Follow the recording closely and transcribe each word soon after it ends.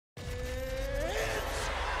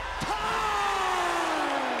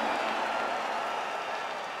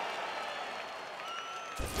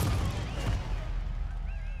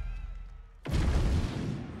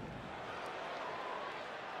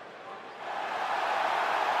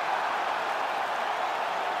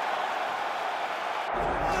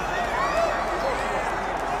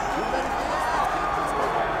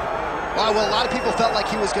right, well, a lot of people felt like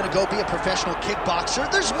he was going to go be a professional kickboxer.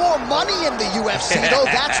 There's more money in the UFC, though.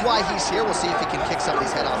 That's why he's here. We'll see if he can kick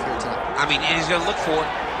somebody's head off here tonight. I mean, and he's going to look for it.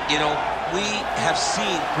 You know, we have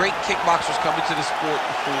seen great kickboxers come into the sport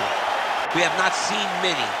before. We have not seen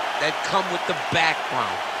many that come with the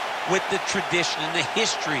background, with the tradition and the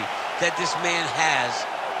history that this man has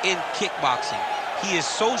in kickboxing. He is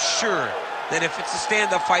so sure that if it's a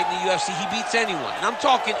stand-up fight in the UFC, he beats anyone. And I'm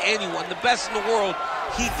talking anyone, the best in the world,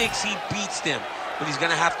 he thinks he beats them. But he's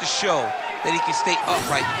gonna have to show that he can stay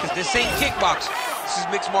upright, because this ain't kickboxing. This is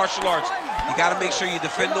mixed martial arts. You gotta make sure you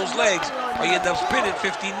defend those legs, or you end up spinning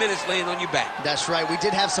 15 minutes laying on your back. That's right. We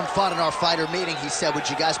did have some fun in our fighter meeting. He said, would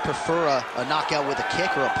you guys prefer a knockout with a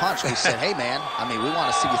kick or a punch? We said, hey, man, I mean, we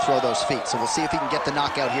want to see you throw those feet. So we'll see if he can get the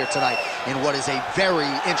knockout here tonight in what is a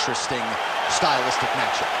very interesting stylistic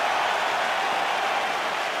matchup.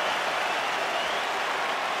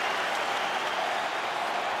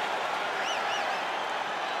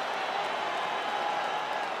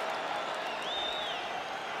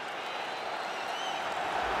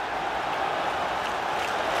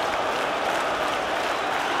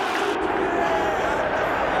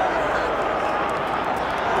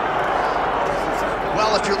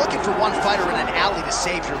 If you're looking for one fighter in an alley to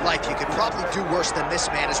save your life, you could probably do worse than this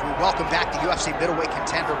man as we welcome back the UFC middleweight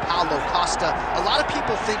contender, Paulo Costa. A lot of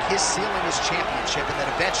people think his ceiling is championship and that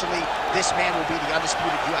eventually this man will be the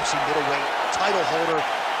undisputed UFC middleweight title holder.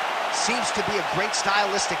 Seems to be a great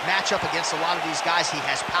stylistic matchup against a lot of these guys. He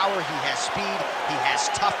has power, he has speed, he has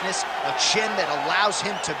toughness, a chin that allows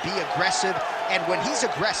him to be aggressive. And when he's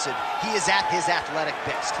aggressive, he is at his athletic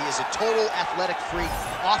best. He is a total athletic freak,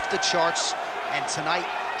 off the charts. And tonight,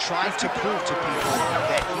 trying to prove to people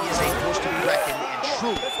that he is a force to be reckoned and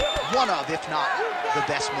truly one of, if not the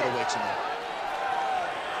best middleweights in the world.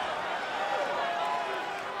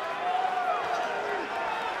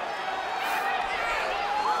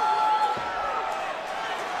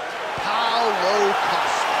 Paulo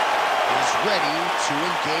Costa is ready to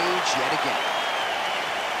engage yet again.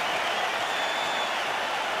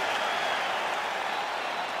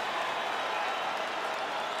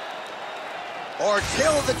 Our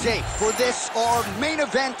tale of the tape for this, our main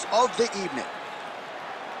event of the evening.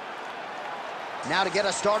 Now to get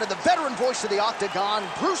us started, the veteran voice of the Octagon,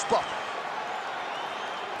 Bruce Buffer.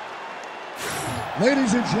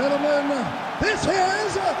 Ladies and gentlemen, this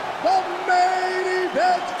is the main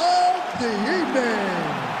event of the evening.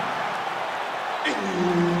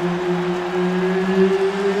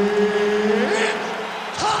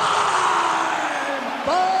 It's time!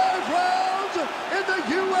 5 rounds in the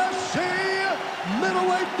UFC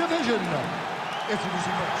middleweight division.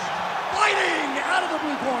 Introducing first, fighting out of the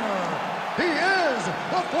blue corner, he is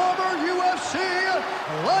the former UFC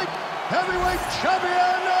light heavyweight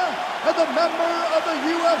champion and the member of the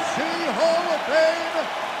UFC Hall of Fame,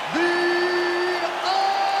 the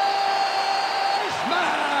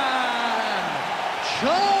Iceman,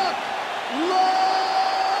 Chuck Liddell.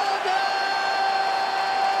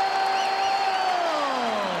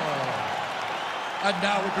 And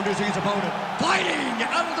now introducing his opponent, fighting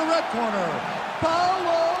out of the red corner,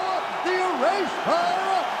 Paulo the Eraser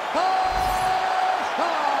Costa.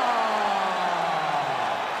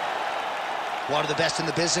 One of the best in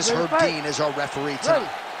the business, Herb Dean, is our referee tonight.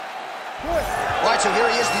 All right, so here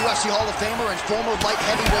he is, the UFC Hall of Famer and former light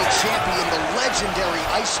heavyweight champion, the legendary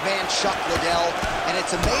Iceman Chuck Liddell. And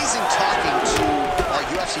it's amazing talking to our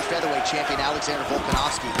UFC featherweight champion, Alexander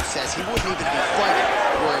Volkanovski, who says he wouldn't even be fighting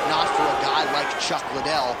were it not for a guy like Chuck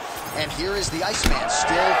Liddell. And here is the Iceman,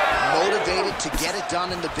 still motivated to get it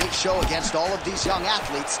done in the big show against all of these young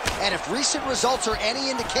athletes. And if recent results are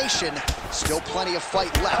any indication, still plenty of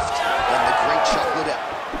fight left in the great Chuck Liddell.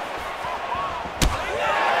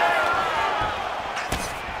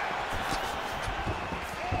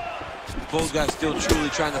 Both guys still truly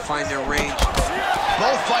trying to find their range.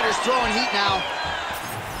 Both fighters throwing heat now.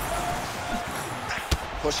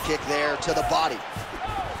 Push kick there to the body.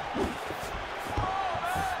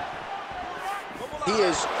 He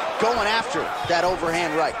is going after that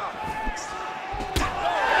overhand right.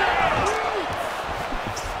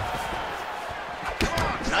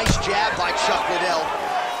 Nice jab by Chuck Liddell.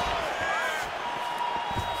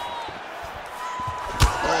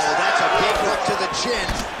 Oh, that's a big hook to the chin.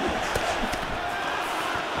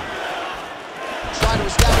 Trying to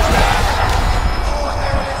establish that. Oh,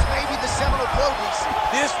 there it is. Maybe the seminal blow, DC.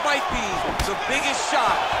 This might be the biggest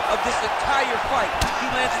shot of this entire fight. He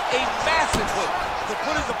landed a massive hook to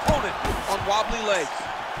put his opponent on wobbly legs.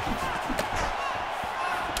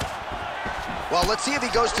 Well, let's see if he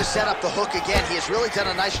goes to set up the hook again. He has really done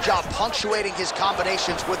a nice job punctuating his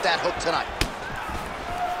combinations with that hook tonight.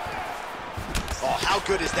 how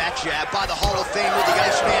good is that jab by the Hall of Famer, the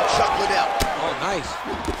Iceman, Chuck Liddell. Oh, nice.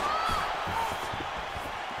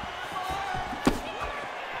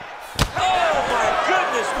 Oh, my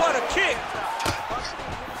goodness, what a kick.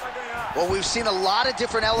 Well, we've seen a lot of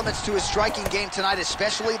different elements to his striking game tonight,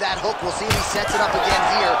 especially that hook. We'll see if he sets it up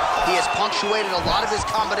again here. He has punctuated a lot of his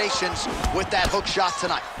combinations with that hook shot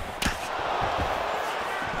tonight.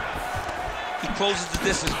 He closes the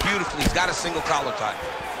distance beautifully. He's got a single collar tie.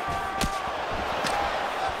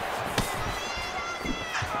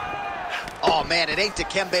 Oh, man, it ain't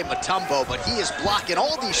Dikembe Mutombo, but he is blocking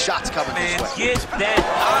all these shots coming his way. Get that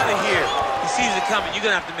out of here. He sees it coming. You're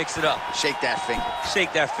going to have to mix it up. Shake that finger.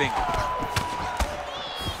 Shake that finger.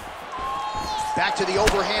 Back to the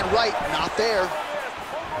overhand right. Not there.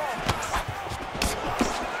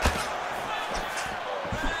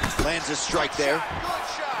 Lands a strike there.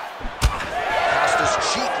 Costa's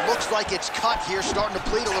cheek looks like it's cut here, starting to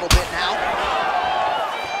bleed a little bit now.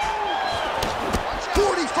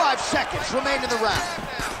 45 seconds remain in the round.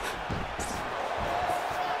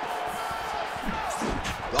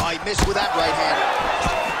 Oh, he missed with that right hand.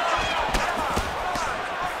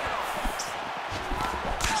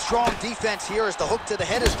 Strong defense here as the hook to the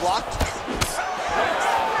head is blocked.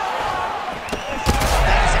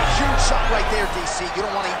 That is a huge shot right there, DC. You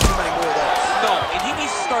don't want to eat too many more of those. No, and he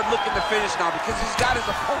needs to start looking to finish now because he's got his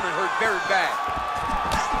opponent hurt very bad.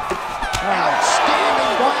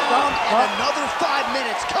 Outstanding round, and another 5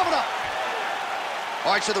 minutes coming up.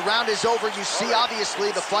 All right, so the round is over. You see,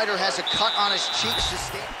 obviously, the fighter has a cut on his cheek.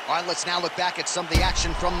 All right, let's now look back at some of the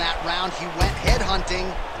action from that round. He went head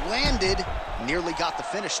hunting, landed, nearly got the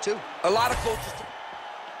finish, too. A lot of coaches...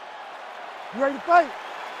 You ready to fight?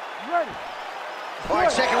 You ready? All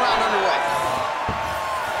right, second round underway.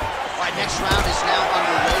 All right, next round is now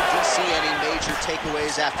underway. DC, any major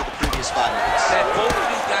takeaways after the previous 5 minutes? That both of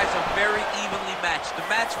these guys are very evenly matched. The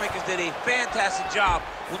matchmakers did a fantastic job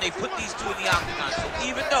when they put these two in the octagon. So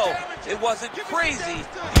even though it wasn't crazy,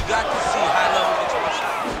 you got to see high-level mixed martial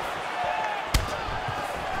arts.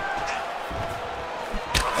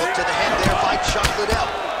 Hook to the head there by Chuck Liddell.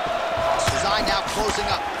 Costa's eye now closing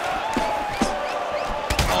up.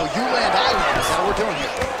 Oh, you land, I land. Is that what we're doing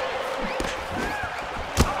here?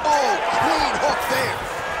 Oh, clean hook there.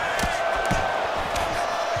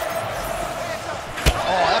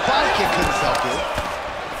 Oh, that body kick couldn't have felt good.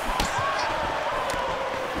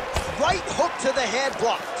 Right hook to the head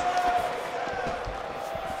blocked.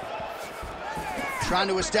 Trying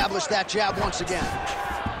to establish that jab once again.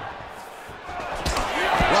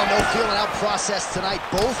 Well, no feeling out process tonight.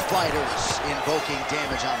 Both fighters invoking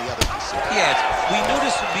damage on the other. Yes, we knew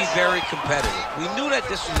this would be very competitive. We knew that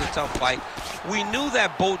this was a tough fight. We knew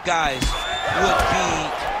that both guys would be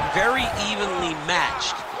very evenly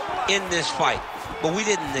matched in this fight. But we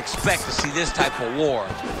didn't expect to see this type of war.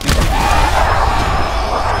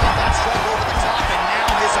 That strike over the top, and now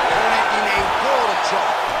his opponent in a world of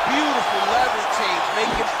trouble. Beautiful level change.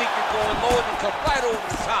 Make him think you're going low and come right over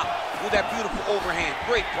the top with that beautiful overhand.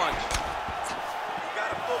 Great punch. You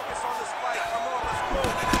gotta focus on this fight. Come on, let's go.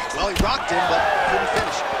 Well, he rocked him, but couldn't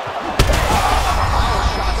finish. Power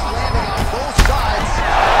shots landing on both sides.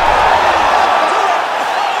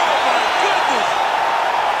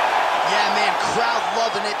 Crowd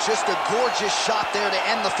loving it. Just a gorgeous shot there to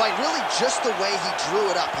end the fight. Really just the way he drew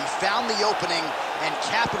it up. He found the opening and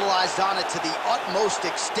capitalized on it to the utmost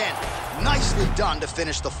extent. Nicely done to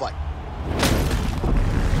finish the fight.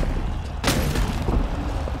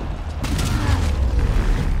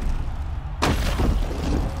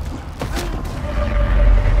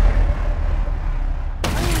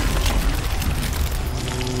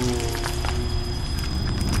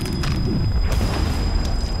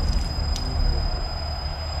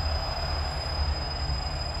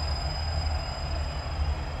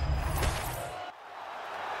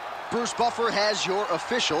 Bruce Buffer has your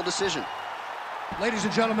official decision. Ladies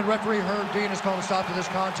and gentlemen, referee Herb Dean has called a stop to this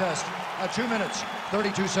contest at 2 minutes,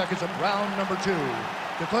 32 seconds of round number 2.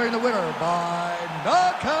 Declaring the winner by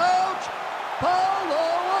knockout,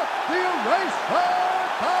 Paulo the Eraser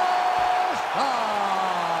Costa.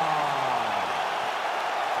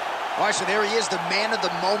 All right, so there he is, the man of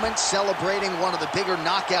the moment, celebrating one of the bigger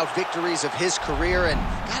knockout victories of his career. And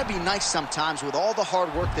gotta be nice sometimes with all the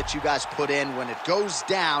hard work that you guys put in when it goes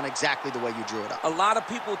down exactly the way you drew it up. A lot of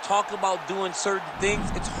people talk about doing certain things.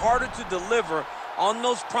 It's harder to deliver on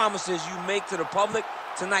those promises you make to the public.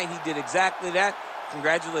 Tonight, he did exactly that.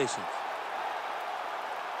 Congratulations.